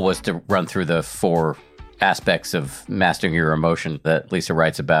 the goal was to run through the 4 aspects of mastering your emotion that Lisa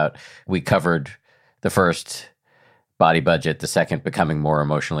writes about. We covered the first, body budget, the second, becoming more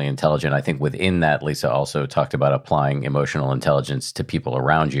emotionally intelligent. I think within that, Lisa also talked about applying emotional intelligence to people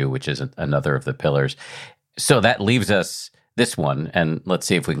around you, which is another of the pillars. So that leaves us this one, and let's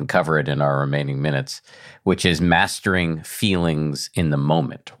see if we can cover it in our remaining minutes, which is mastering feelings in the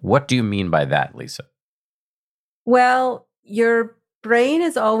moment. What do you mean by that, Lisa? Well, your brain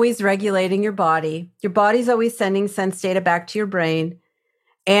is always regulating your body. Your body's always sending sense data back to your brain.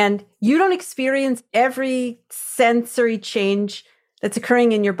 And you don't experience every sensory change that's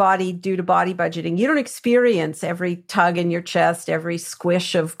occurring in your body due to body budgeting. You don't experience every tug in your chest, every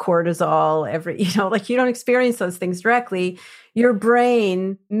squish of cortisol, you don't experience those things directly. Your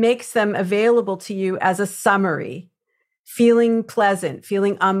brain makes them available to you as a summary. Feeling pleasant,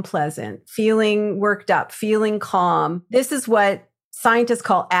 feeling unpleasant, feeling worked up, feeling calm. This is what scientists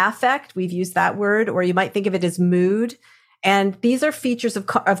call affect. We've used that word, or you might think of it as mood. And these are features of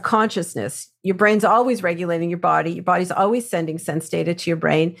consciousness. Your brain's always regulating your body. Your body's always sending sense data to your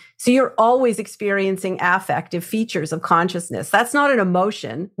brain. So you're always experiencing affective features of consciousness. That's not an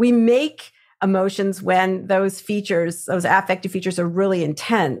emotion. We make emotions when those features, those affective features, are really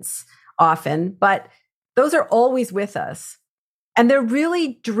intense often, but those are always with us. And they're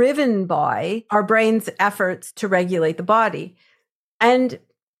really driven by our brain's efforts to regulate the body. And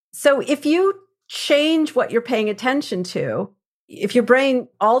so if you change what you're paying attention to, if your brain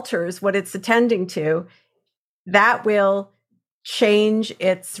alters what it's attending to, that will change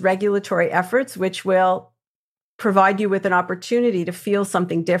its regulatory efforts, which will provide you with an opportunity to feel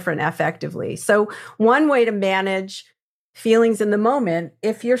something different affectively. So one way to manage feelings in the moment,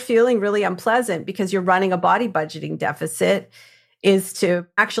 if you're feeling really unpleasant because you're running a body budgeting deficit, is to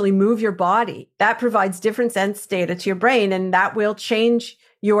actually move your body. That provides different sense data to your brain, and that will change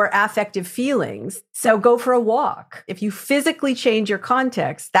your affective feelings. So go for a walk. If you physically change your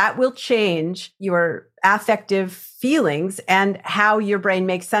context, that will change your affective feelings and how your brain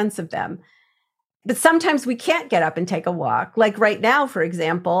makes sense of them. But sometimes we can't get up and take a walk. Like right now, for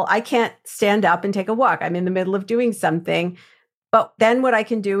example, I can't stand up and take a walk. I'm in the middle of doing something. But then what I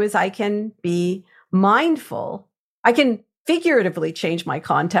can do is I can be mindful. I can figuratively change my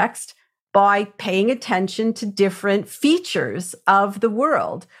context by paying attention to different features of the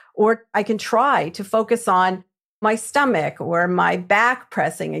world. Or I can try to focus on my stomach or my back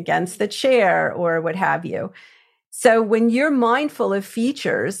pressing against the chair or what have you. So when you're mindful of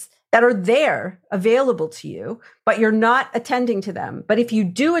features that are there available to you, but you're not attending to them. But if you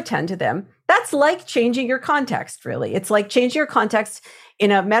do attend to them, that's like changing your context, really. It's like changing your context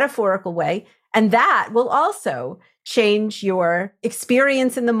in a metaphorical way. And that will also change your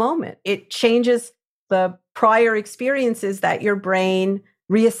experience in the moment. It changes the prior experiences that your brain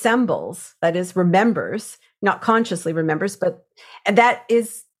reassembles, that is, remembers, not consciously remembers, but that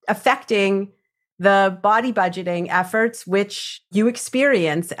is affecting the body budgeting efforts, which you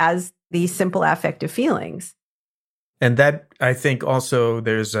experience as these simple affective feelings. And that, I think, also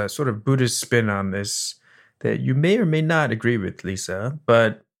there's a sort of Buddhist spin on this that you may or may not agree with, Lisa.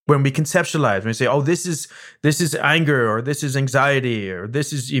 But when we conceptualize, when we say, oh, this is anger, or this is anxiety, or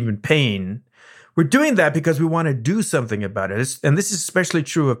this is even pain, we're doing that because we want to do something about it. And this is especially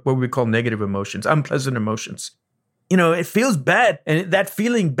true of what we call negative emotions, unpleasant emotions. it feels bad. And that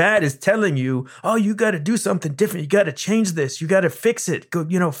feeling bad is telling you, oh, you got to do something different. You got to change this. You got to fix it.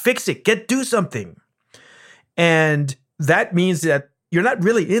 Go, fix it. Do something. And that means that you're not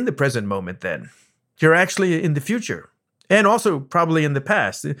really in the present moment then. You're actually in the future and also probably in the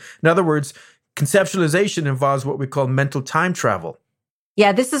past. In other words, conceptualization involves what we call mental time travel.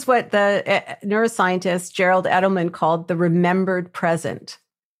 Yeah, this is what the neuroscientist Gerald Edelman called the remembered present.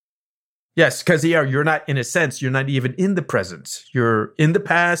 Yes, because you're not, in a sense, you're not even in the present. You're in the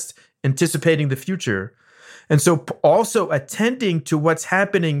past, anticipating the future. And so also attending to what's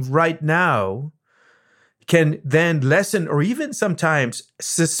happening right now can then lessen or even sometimes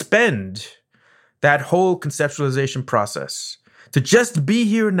suspend that whole conceptualization process. To just be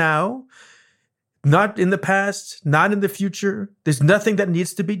here now, not in the past, not in the future. There's nothing that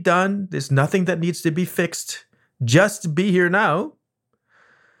needs to be done. There's nothing that needs to be fixed. Just be here now.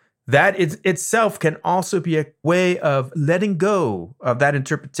 That itself can also be a way of letting go of that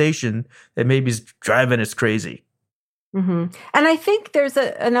interpretation that maybe is driving us crazy. Mm-hmm. And I think there's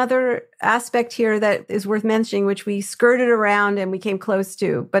another aspect here that is worth mentioning, which we skirted around and we came close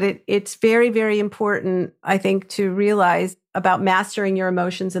to, but it's very, very important, I think, to realize about mastering your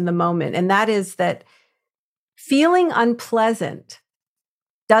emotions in the moment. And that is that feeling unpleasant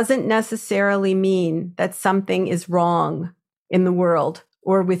doesn't necessarily mean that something is wrong in the world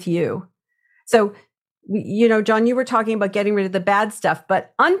or with you. So, John, you were talking about getting rid of the bad stuff,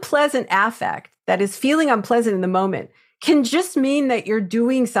 but unpleasant affect, that is feeling unpleasant in the moment, can just mean that you're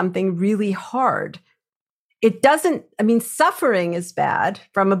doing something really hard. It doesn't, suffering is bad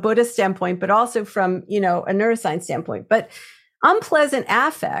from a Buddhist standpoint, but also from, a neuroscience standpoint. But unpleasant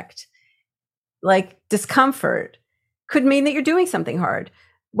affect, like discomfort, could mean that you're doing something hard.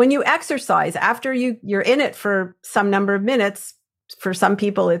 When you exercise, after you're in it for some number of minutes, for some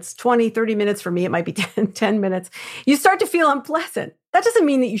people, it's 20, 30 minutes. For me, it might be 10 minutes. You start to feel unpleasant. That doesn't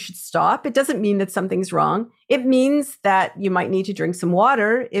mean that you should stop. It doesn't mean that something's wrong. It means that you might need to drink some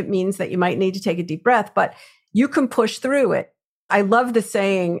water. It means that you might need to take a deep breath, but you can push through it. I love the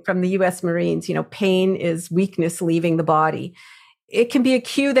saying from the US Marines, pain is weakness leaving the body. It can be a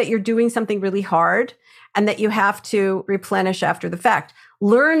cue that you're doing something really hard and that you have to replenish after the fact.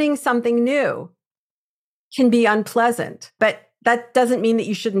 Learning something new can be unpleasant, but that doesn't mean that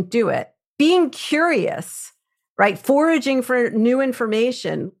you shouldn't do it. Being curious, right? Foraging for new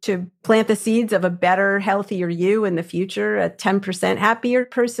information to plant the seeds of a better, healthier you in the future, a 10% happier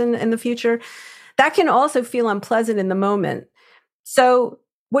person in the future, that can also feel unpleasant in the moment. So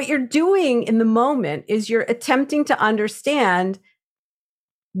what you're doing in the moment is you're attempting to understand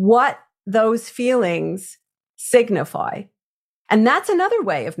what those feelings signify. And that's another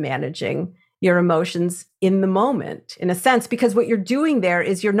way of managing your emotions in the moment, in a sense, because what you're doing there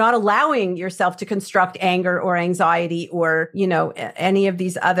is you're not allowing yourself to construct anger or anxiety or, any of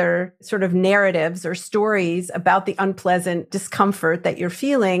these other sort of narratives or stories about the unpleasant discomfort that you're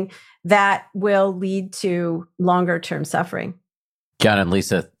feeling that will lead to longer term suffering. John and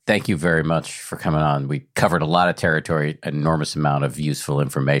Lisa, thank you very much for coming on. We covered a lot of territory, an enormous amount of useful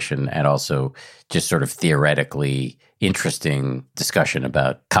information, and also just sort of theoretically interesting discussion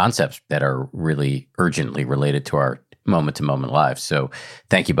about concepts that are really urgently related to our moment-to-moment lives. So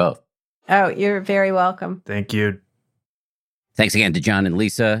thank you both. Oh, you're very welcome. Thank you. Thanks again to John and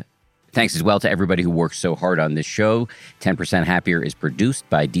Lisa. Thanks as well to everybody who works so hard on this show. 10% Happier is produced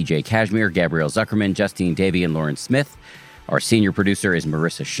by DJ Kashmir, Gabrielle Zuckerman, Justine Davey, and Lauren Smith. Our senior producer is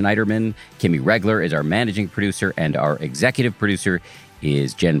Marissa Schneiderman. Kimmy Regler is our managing producer, and our executive producer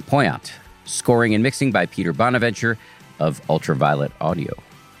is Jen Poyant. Scoring and mixing by Peter Bonaventure of Ultraviolet Audio.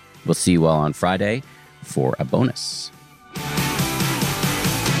 We'll see you all on Friday for a bonus.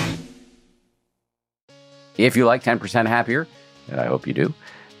 If you like 10% Happier, and I hope you do,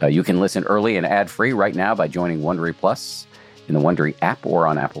 you can listen early and ad-free right now by joining Wondery Plus in the Wondery app or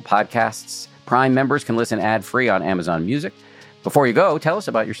on Apple Podcasts. Prime members can listen ad-free on Amazon Music. Before you go, tell us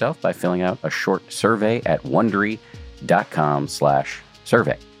about yourself by filling out a short survey at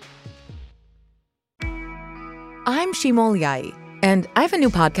Wondery.com/survey. I'm Shimol Yai, and I have a new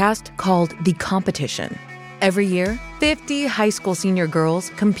podcast called The Competition. Every year, 50 high school senior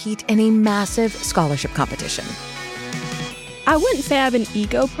girls compete in a massive scholarship competition. I wouldn't say I have an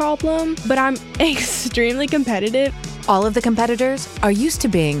ego problem, but I'm extremely competitive. All of the competitors are used to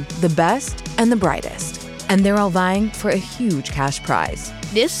being the best and the brightest, and they're all vying for a huge cash prize.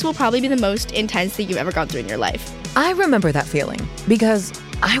 This will probably be the most intense thing you've ever gone through in your life. I remember that feeling because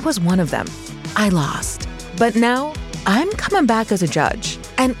I was one of them. I lost. But now I'm coming back as a judge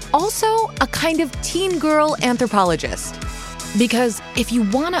and also a kind of teen girl anthropologist. Because if you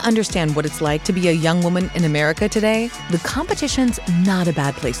want to understand what it's like to be a young woman in America today, The Competition's not a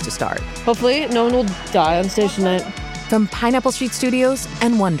bad place to start. Hopefully, no one will die on stage tonight. From Pineapple Street Studios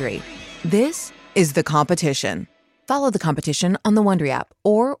and Wondery, this is The Competition. Follow The Competition on the Wondery app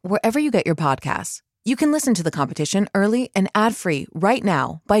or wherever you get your podcasts. You can listen to The Competition early and ad-free right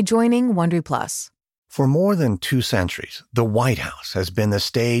now by joining Wondery Plus. For more than 2 centuries, the White House has been the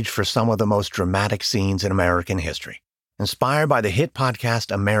stage for some of the most dramatic scenes in American history. Inspired by the hit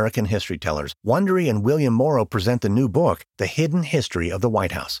podcast American History Tellers, Wondery and William Morrow present the new book, The Hidden History of the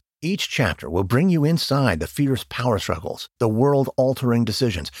White House. Each chapter will bring you inside the fierce power struggles, the world-altering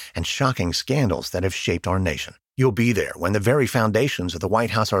decisions, and shocking scandals that have shaped our nation. You'll be there when the very foundations of the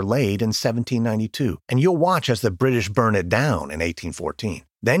White House are laid in 1792, and you'll watch as the British burn it down in 1814.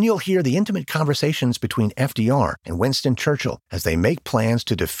 Then you'll hear the intimate conversations between FDR and Winston Churchill as they make plans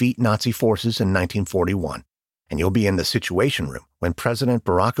to defeat Nazi forces in 1941. And you'll be in the Situation Room when President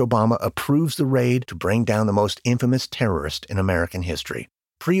Barack Obama approves the raid to bring down the most infamous terrorist in American history.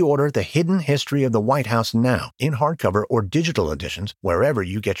 Pre-order The Hidden History of the White House now in hardcover or digital editions wherever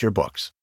you get your books.